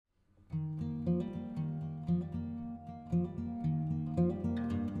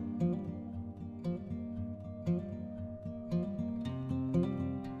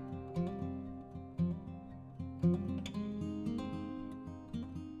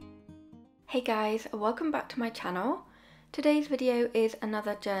Hey guys, welcome back to my channel. Today's video is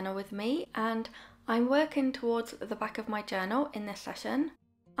another journal with me and I'm working towards the back of my journal in this session.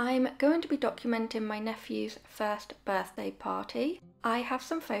 I'm going to be documenting my nephew's first birthday party. I have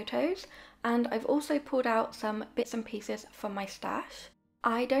some photos and I've also pulled out some bits and pieces from my stash.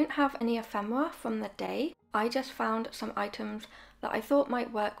 I don't have any ephemera from the day, I just found some items that I thought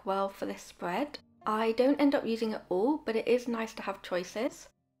might work well for this spread. I don't end up using it all, but it is nice to have choices.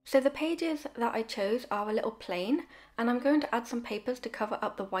 So the pages that I chose are a little plain and I'm going to add some papers to cover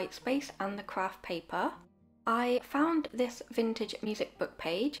up the white space and the craft paper. I found this vintage music book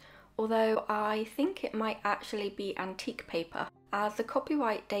page, although I think it might actually be antique paper as the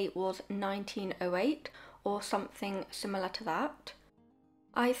copyright date was 1908 or something similar to that.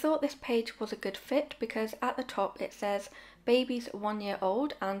 I thought this page was a good fit because at the top it says baby's 1 year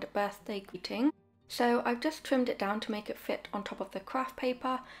old and birthday greeting. So I've just trimmed it down to make it fit on top of the craft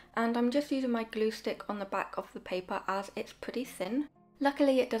paper and I'm just using my glue stick on the back of the paper as it's pretty thin.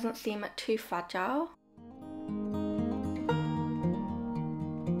 Luckily it doesn't seem too fragile.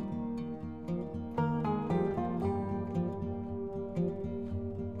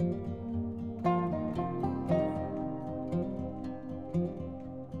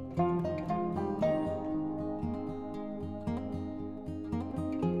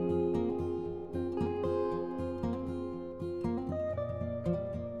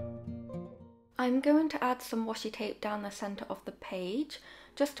 I'm going to add some washi tape down the centre of the page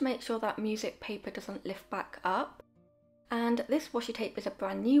just to make sure that music paper doesn't lift back up. And this washi tape is a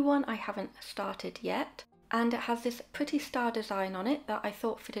brand new one, I haven't started yet. And it has this pretty star design on it that I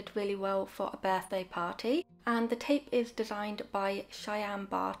thought fitted really well for a birthday party. And the tape is designed by Cheyenne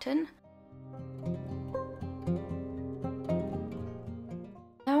Barton.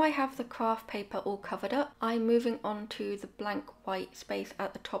 Now I have the craft paper all covered up, I'm moving on to the blank white space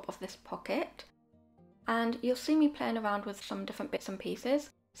at the top of this pocket. And you'll see me playing around with some different bits and pieces.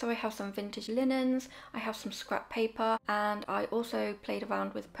 So I have some vintage linens, I have some scrap paper, and I also played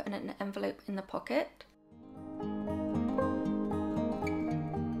around with putting an envelope in the pocket.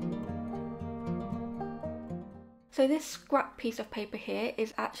 So this scrap piece of paper here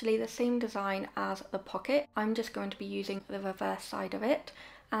is actually the same design as the pocket. I'm just going to be using the reverse side of it,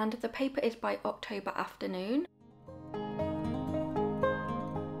 and the paper is by October Afternoon.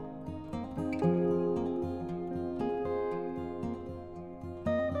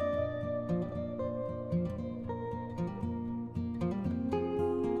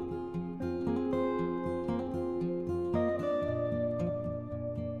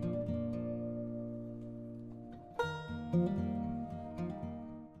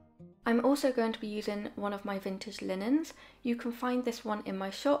 I'm also going to be using one of my vintage linens. You can find this one in my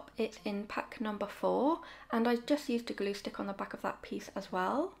shop, it's in pack number 4 and I just used a glue stick on the back of that piece as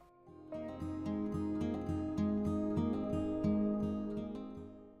well.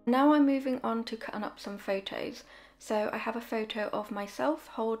 Now I'm moving on to cutting up some photos. So I have a photo of myself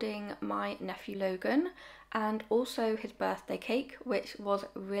holding my nephew Logan and also his birthday cake, which was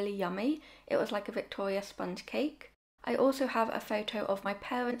really yummy. It was like a Victoria sponge cake. I also have a photo of my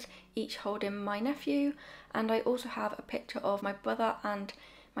parents each holding my nephew, and I also have a picture of my brother and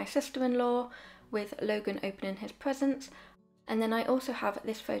my sister-in-law with Logan opening his presents. And then I also have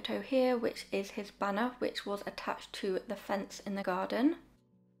this photo here, which is his banner, which was attached to the fence in the garden.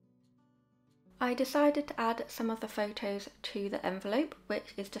 I decided to add some of the photos to the envelope,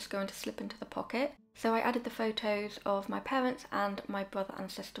 which is just going to slip into the pocket. So I added the photos of my parents and my brother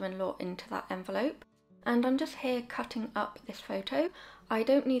and sister-in-law into that envelope. And I'm just here cutting up this photo. I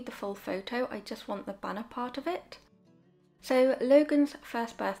don't need the full photo, I just want the banner part of it. So Logan's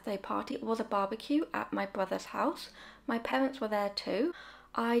first birthday party was a barbecue at my brother's house. My parents were there too.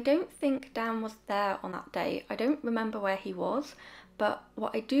 I don't think Dan was there on that day. I don't remember where he was, but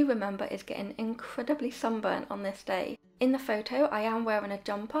what I do remember is getting incredibly sunburnt on this day. In the photo I am wearing a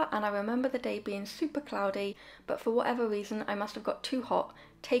jumper and I remember the day being super cloudy, but for whatever reason I must have got too hot,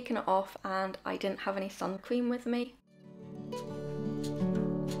 taken it off, and I didn't have any sun cream with me.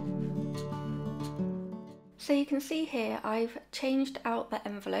 So you can see here I've changed out the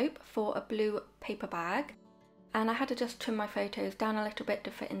envelope for a blue paper bag, and I had to just trim my photos down a little bit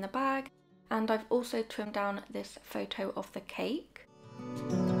to fit in the bag, and I've also trimmed down this photo of the cake.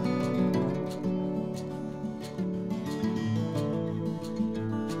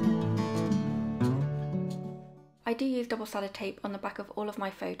 I do use double-sided tape on the back of all of my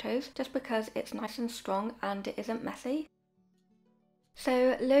photos just because it's nice and strong and it isn't messy.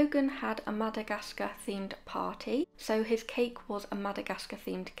 So Logan had a Madagascar themed party, so his cake was a Madagascar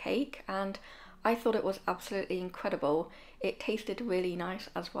themed cake and I thought it was absolutely incredible. It tasted really nice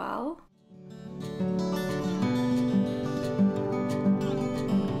as well.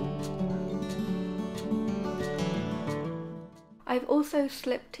 I've also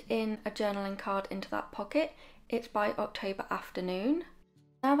slipped in a journaling card into that pocket. It's by October Afternoon.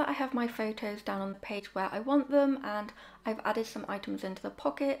 Now that I have my photos down on the page where I want them, and I've added some items into the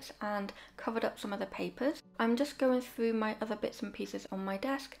pockets and covered up some of the papers, I'm just going through my other bits and pieces on my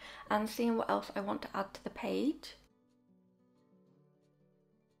desk and seeing what else I want to add to the page.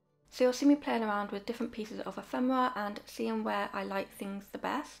 So you'll see me playing around with different pieces of ephemera and seeing where I like things the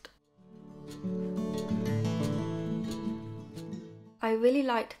best. I really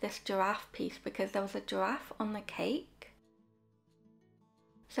liked this giraffe piece because there was a giraffe on the cake.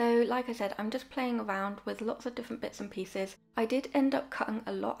 So like I said, I'm just playing around with lots of different bits and pieces. I did end up cutting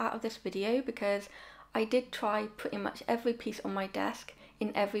a lot out of this video because I did try pretty much every piece on my desk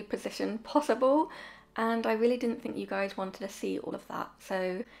in every position possible, and I really didn't think you guys wanted to see all of that.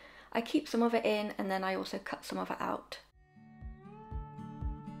 So I keep some of it in and then I also cut some of it out.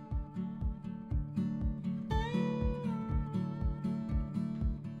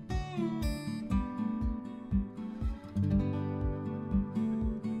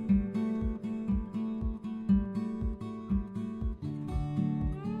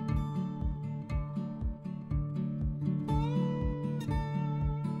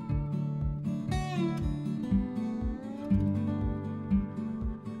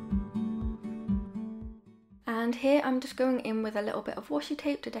 And here I'm just going in with a little bit of washi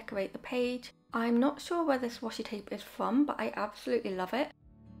tape to decorate the page. I'm not sure where this washi tape is from, but I absolutely love it.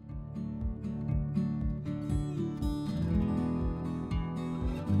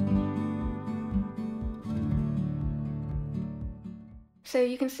 So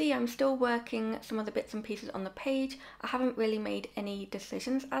you can see I'm still working some of the bits and pieces on the page. I haven't really made any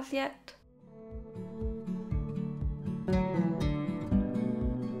decisions as yet.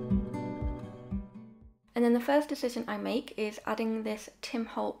 And then the first decision I make is adding this Tim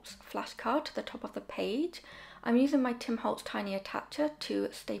Holtz flashcard to the top of the page. I'm using my Tim Holtz tiny attacher to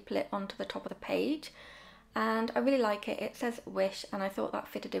staple it onto the top of the page, and I really like it. It says wish, and I thought that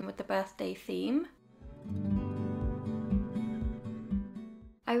fitted in with the birthday theme.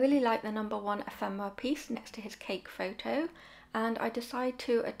 I really like the #1 ephemera piece next to his cake photo, and I decide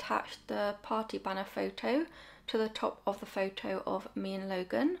to attach the party banner photo to the top of the photo of me and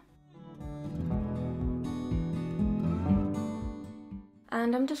Logan.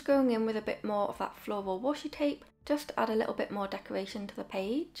 And I'm just going in with a bit more of that floral washi tape just to add a little bit more decoration to the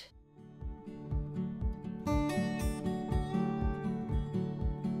page.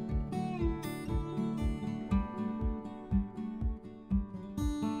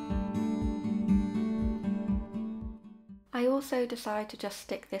 I also decide to just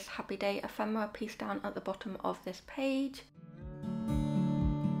stick this Happy Day ephemera piece down at the bottom of this page.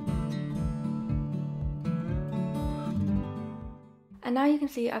 And now you can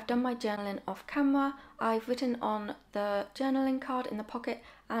see I've done my journaling off camera. I've written on the journaling card in the pocket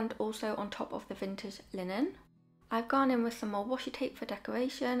and also on top of the vintage linen. I've gone in with some more washi tape for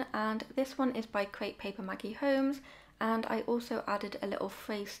decoration, and this one is by Crepe Paper Maggie Holmes, and I also added a little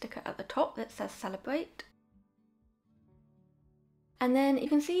phrase sticker at the top that says celebrate. And then you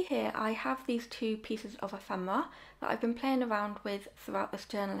can see here I have these two pieces of ephemera that I've been playing around with throughout this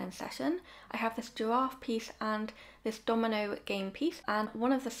journaling session. I have this giraffe piece and this domino game piece, and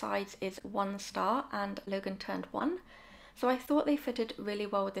one of the sides is 1 star and Logan turned 1. So I thought they fitted really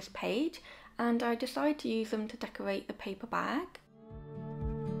well with this page, and I decided to use them to decorate the paper bag.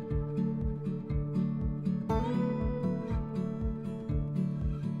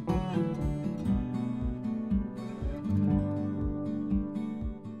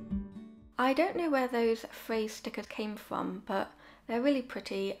 I don't know where those phrase stickers came from, but they're really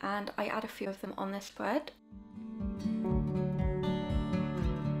pretty, and I add a few of them on this spread.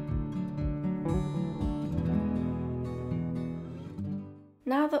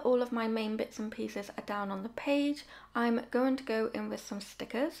 Now that all of my main bits and pieces are down on the page, I'm going to go in with some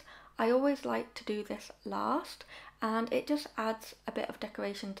stickers. I always like to do this last, and it just adds a bit of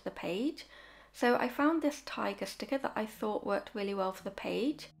decoration to the page. So I found this tiger sticker that I thought worked really well for the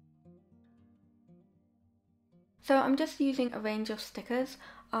page. So I'm just using a range of stickers.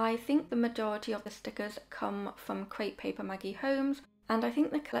 I think the majority of the stickers come from Crepe Paper Maggie Holmes, and I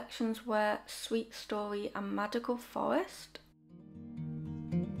think the collections were Sweet Story and Magical Forest.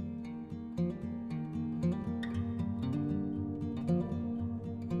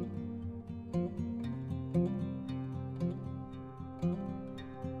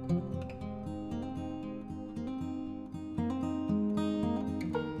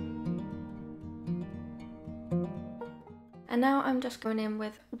 And And now I'm just going in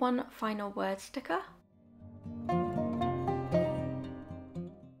with one final word sticker.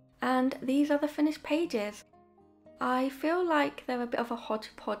 And these are the finished pages. I feel like they're a bit of a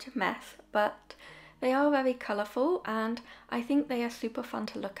hodgepodge mess, but they are very colourful and I think they are super fun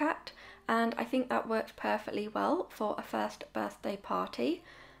to look at, and I think that works perfectly well for a first birthday party.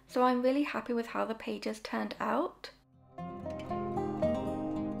 So I'm really happy with how the pages turned out.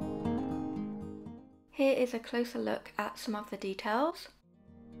 Here is a closer look at some of the details.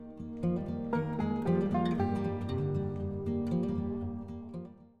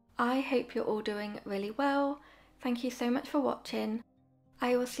 I hope you're all doing really well. Thank you so much for watching.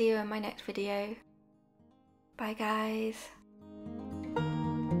 I will see you in my next video. Bye guys.